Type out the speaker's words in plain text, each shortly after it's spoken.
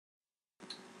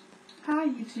Hi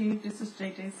YouTube, this is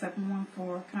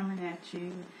JJ714 coming at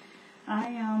you. I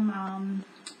am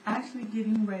actually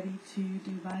getting ready to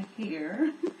do my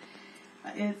hair.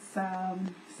 It's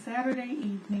Saturday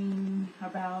evening,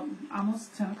 about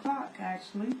almost 10 o'clock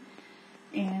actually,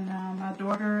 and my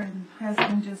daughter and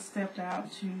husband just stepped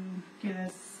out to get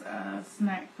us a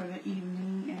snack for the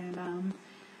evening, and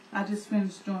I just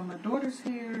finished doing my daughter's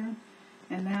hair,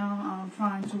 and now I'm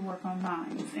trying to work on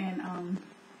mine. And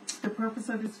the purpose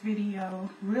of this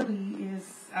video really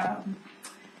is,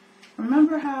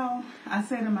 remember how I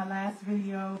said in my last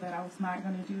video that I was not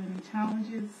going to do any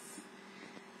challenges?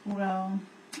 Well,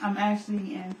 I'm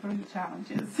actually in 3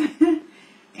 challenges.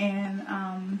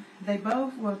 And they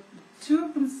both, well, 2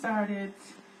 of them started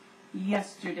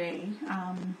yesterday.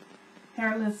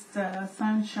 Hairlista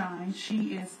Sunshyne,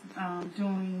 she is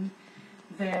doing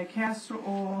the castor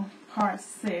oil part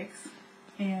 6.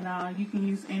 And you can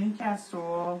use any castor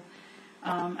oil.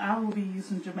 I will be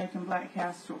using Jamaican black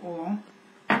castor oil.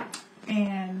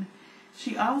 And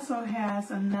she also has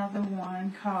another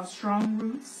one called Strong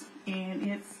Roots, and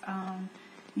it's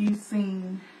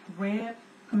using red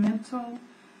pimento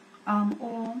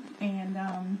oil. And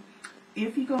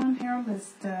if you go on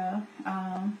Hairlista,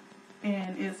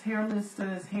 and it's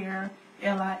Hairlista is hair,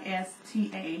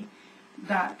 LISTA.com,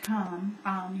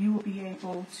 you will be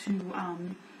able to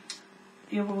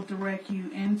it will direct you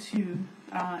into,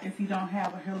 if you don't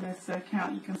have a Hairlista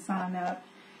account, you can sign up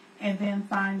and then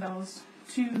find those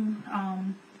 2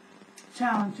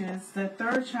 challenges. The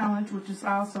 3rd challenge, which is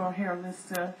also a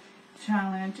Hairlista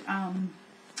challenge,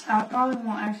 I probably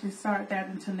won't actually start that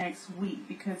until next week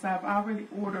because I've already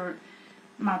ordered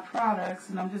my products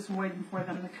and I'm just waiting for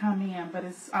them to come in. But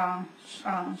it's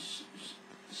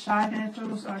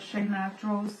Shi-Naturals or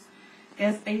Shi-Naturals,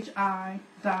 SHI.Naturals.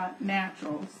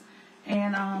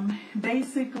 And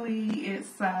basically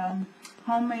it's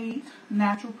homemade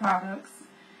natural products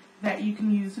that you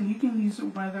can use, and you can use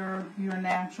it whether you're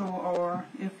natural or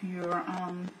if you're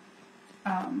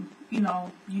you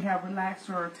know, you have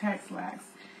relaxer or Tex-Lax.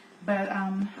 But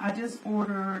I just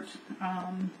ordered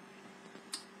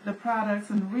the products,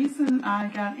 and the reason I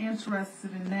got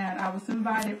interested in that, I was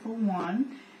invited for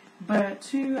 1, but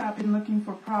 2, I've been looking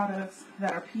for products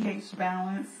that are pH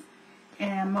balanced.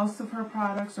 And most of her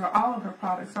products, or all of her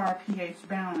products, are pH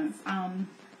balanced.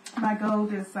 My goal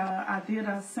is, I did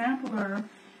a sampler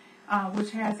which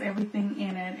has everything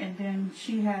in it, and then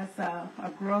she has a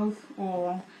growth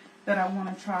oil that I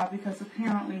want to try because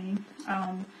apparently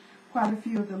quite a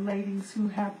few of the ladies who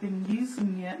have been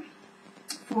using it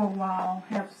for a while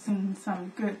have seen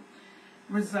some good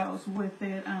results with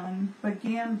it. But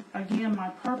again,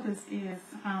 my purpose is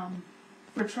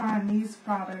for trying these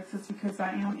products is because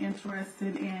I am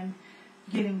interested in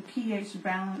getting pH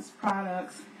balanced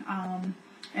products, and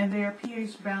their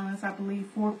pH balance, I believe,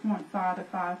 4.5 to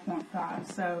 5.5.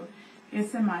 So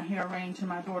it's in my hair range, in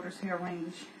my daughter's hair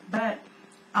range. But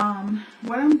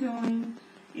what I'm doing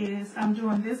is I'm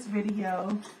doing this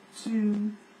video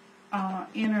to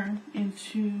enter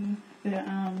into the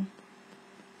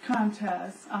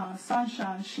contest.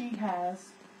 Sunshyne, she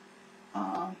has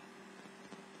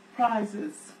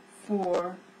prizes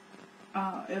for,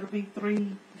 it'll be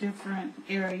 3 different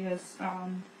areas,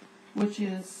 which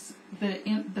is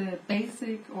the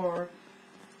basic,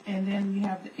 and then you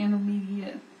have the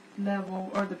intermediate level,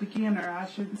 or the beginner, I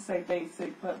shouldn't say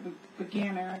basic, but the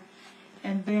beginner,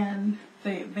 and then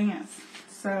the advanced.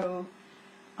 So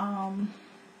I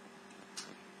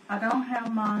don't have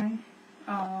my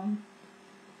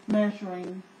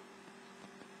measuring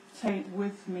tape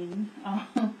with me.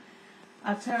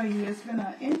 I tell you, it's been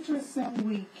an interesting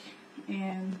week,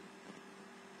 and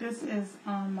this is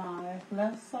on my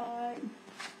left side.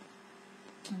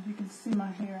 As you can see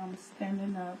my hair, I'm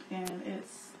standing up, and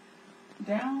it's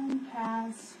down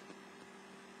past,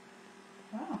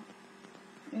 wow,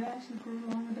 it actually grew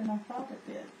longer than I thought it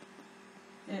did.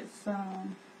 It's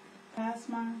past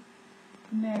my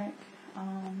neck,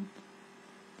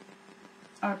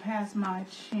 or past my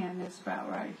chin. It's about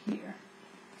right here.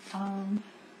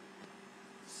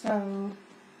 So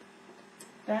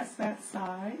that's that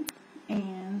side,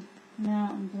 and now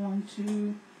I'm going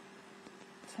to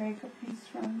take a piece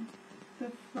from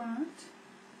the front,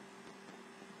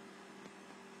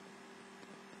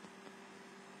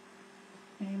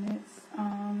 and it's I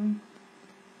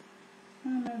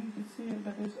don't know if you can see it,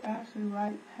 but it's actually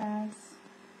right past.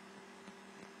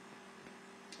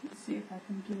 Let's see if I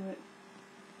can do it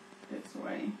this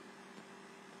way.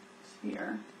 It's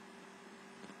here.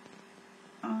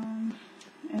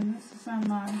 And this is on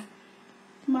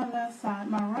my left side.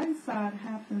 My right side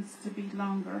happens to be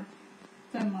longer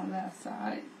than my left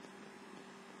side.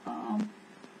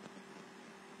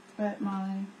 but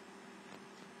my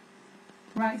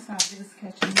right side is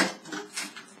catching up.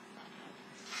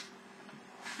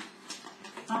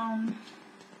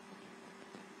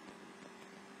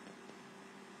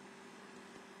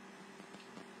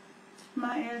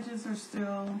 My edges are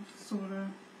still sort of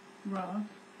rough.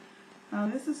 Now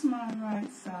this is my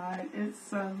right side.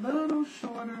 It's a little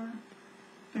shorter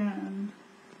than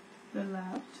the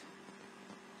left.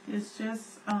 It's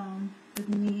just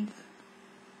beneath,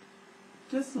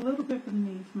 just a little bit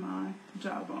beneath my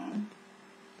jawbone.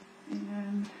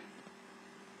 And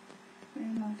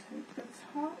then I take the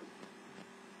top.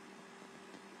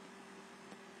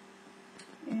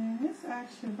 And it's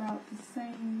actually about the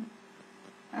same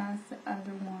as the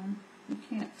other one. You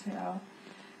can't tell.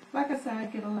 Like I said, I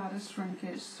get a lot of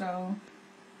shrinkage, so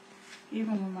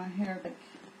even with my hair, like,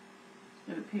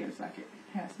 it appears like it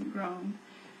hasn't grown.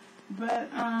 But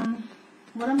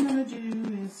what I'm going to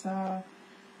do is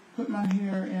put my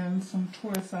hair in some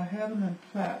twists. I had them in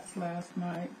plaits last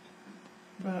night,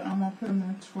 but I'm going to put them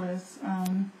in twists.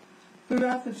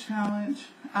 Throughout the challenge,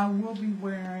 I will be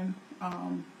wearing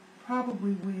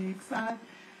probably wigs. I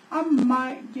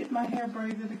might get my hair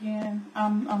braided again.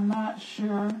 I'm not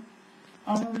sure.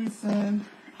 Only reason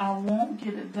I won't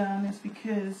get it done is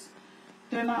because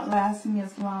they're not lasting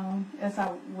as long as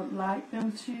I would like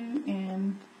them to,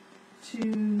 and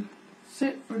to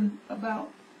sit for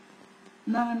about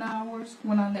 9 hours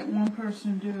when I let one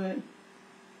person do it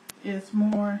is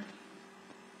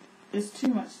too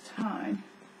much time.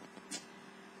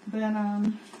 But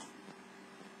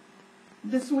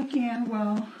this weekend,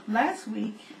 well, last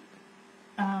week,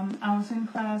 I was in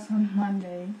class on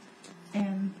Monday,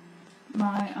 and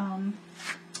my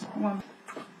one.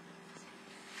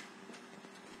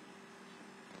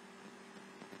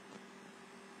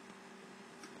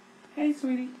 Hey,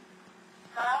 sweetie.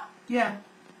 Huh? Yeah.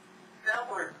 That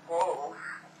was both.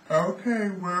 Okay,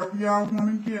 wherever y'all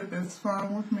want to get, that's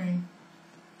fine with me.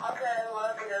 Okay,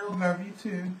 love you. Love you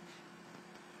too.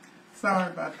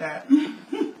 Sorry about that.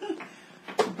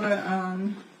 But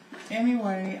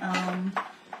anyway,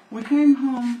 we came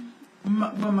home.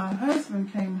 When my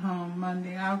husband came home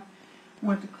Monday, I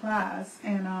went to class,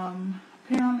 and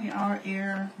apparently our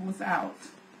air was out.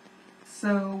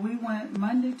 So we went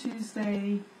Monday,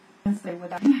 Tuesday, Wednesday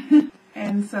without.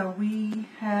 And so we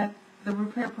had the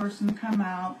repair person come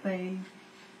out. They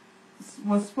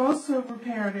was supposed to have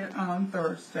repaired it on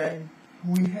Thursday.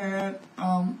 We had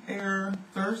air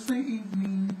Thursday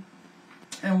evening,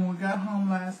 and when we got home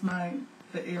last night,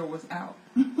 the air was out.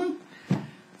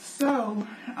 So,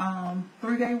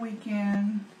 3-day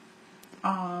weekend,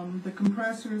 the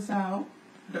compressor is out.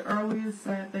 The earliest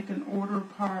that they can order a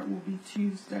part will be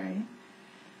Tuesday.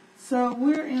 So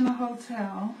we're in a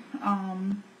hotel,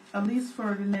 at least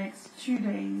for the next 2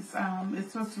 days.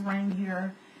 It's supposed to rain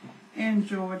here in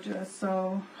Georgia,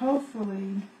 so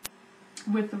hopefully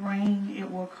with the rain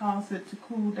it will cause it to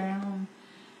cool down.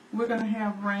 We're going to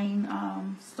have rain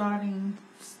starting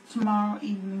tomorrow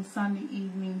evening, Sunday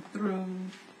evening through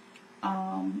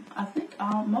I think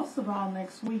most of all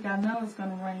next week. I know it's going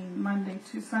to rain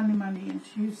Sunday, Monday, and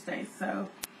Tuesday, so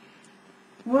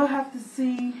we'll have to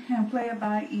see and play it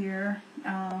by ear.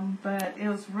 But it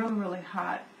was really, really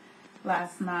hot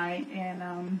last night, and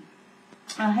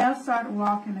I have started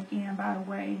walking again, by the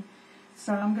way.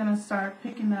 So I'm going to start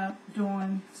picking up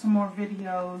doing some more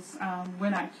videos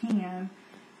when I can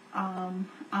on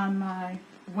my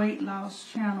weight loss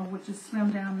channel, which is Slim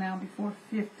Down Now Before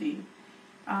 50.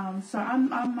 So I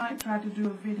might try to do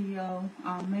a video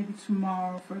maybe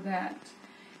tomorrow for that.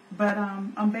 But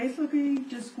I'm basically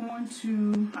just going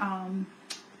to,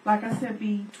 like I said,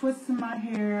 be twisting my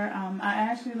hair. I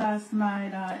actually last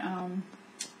night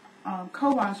I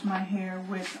co-washed my hair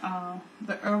with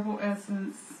the Herbal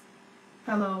Essence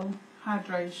Hello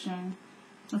Hydration.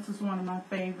 This is one of my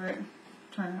favorite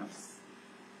turn-ups.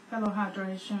 Hello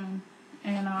Hydration.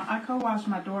 And I co-washed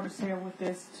my daughter's hair with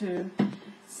this too.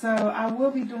 So I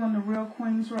will be doing the Real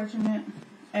Queens regimen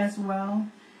as well.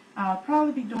 I'll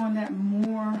probably be doing that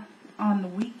more on the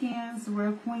weekends, the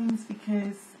Real Queens,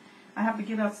 because I have to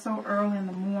get up so early in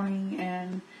the morning,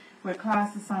 and with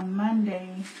classes on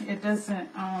Monday, it doesn't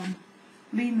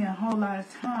leave me a whole lot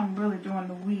of time really during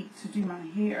the week to do my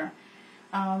hair.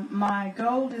 My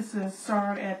goal is to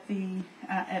start at the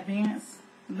advanced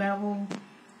level,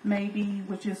 maybe,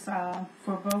 which is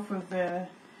for both of the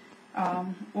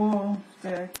oil,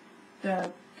 the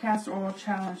Castor Oil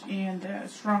Challenge and the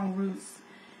Strong Roots.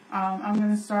 I'm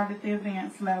going to start at the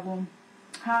advanced level.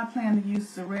 How I plan to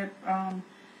use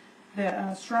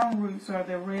the Strong Roots or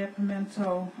the red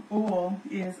pimento oil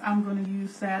is I'm going to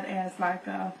use that as like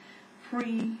a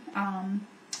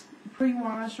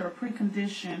pre-wash or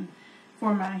pre-condition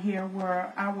for my hair,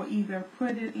 where I will either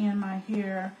put it in my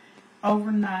hair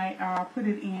overnight or I'll put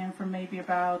it in for maybe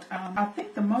about, I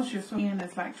think the most you're supposed to in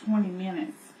is like 20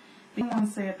 minutes. Someone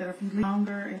said that if you leave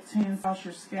longer, it tends to cause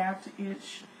your scalp to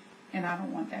itch, and I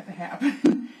don't want that to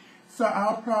happen. So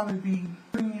I'll probably be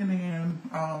putting it in,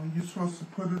 you're supposed to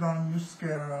put it on your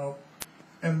scalp,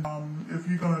 and if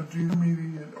you're going to do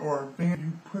intermediate or advanced,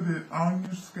 you put it on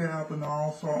your scalp and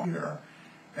also on your hair,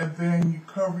 and then you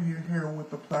cover your hair with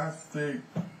the plastic.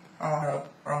 I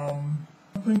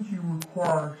think you're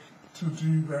required to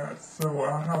do that, so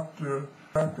I have to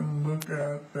back and look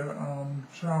at the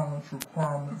challenge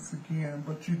requirements again.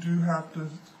 But you do have to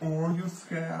oil your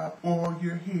scalp, oil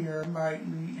your hair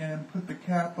lightly, and put the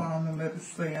cap on and let it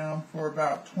stay on for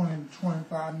about 20 to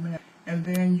 25 minutes. And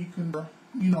then you can,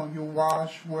 your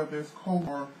wash, whether it's cold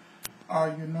or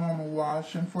your normal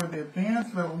wash. And for the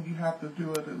advanced level, you have to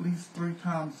do it at least 3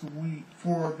 times a week.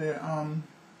 For the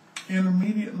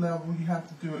intermediate level, you have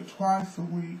to do it twice a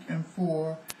week. And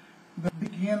for the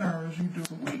beginners, you do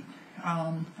it a week.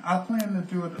 I plan to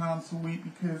do it once a week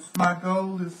because my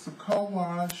goal is to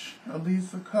co-wash at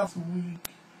least a couple a week,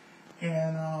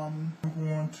 and I'm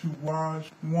going to wash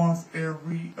once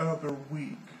every other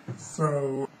week.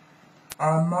 So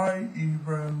I might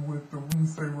even, with the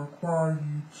ones they require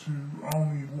you to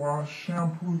only wash,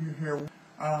 shampoo your hair,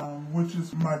 which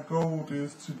is my goal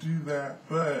is to do that.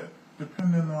 But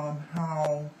depending on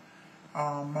how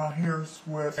my hair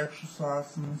sweats,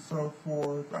 exercising, and so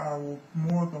forth, I will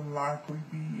more than likely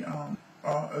be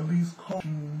at least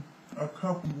coaching a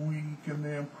couple weeks and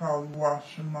then probably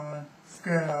washing my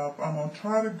scalp. I'm going to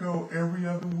try to go every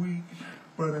other week,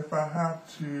 but if I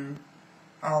have to,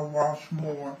 I'll wash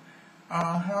more.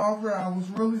 However, I was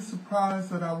really surprised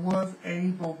that I was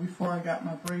able, before I got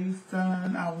my braids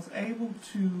done, I was able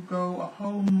to go a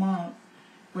whole month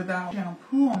without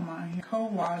shampoo on my hair,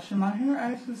 co-wash, and my hair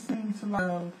actually seemed to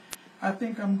like. I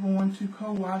think I'm going to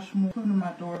co-wash more, including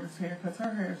my daughter's hair, because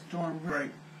her hair is doing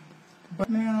great. But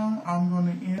now I'm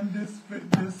going to end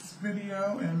this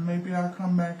video, and maybe I'll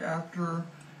come back after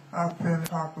I finish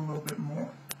talk a little bit more.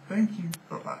 Thank you.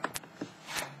 Bye-bye.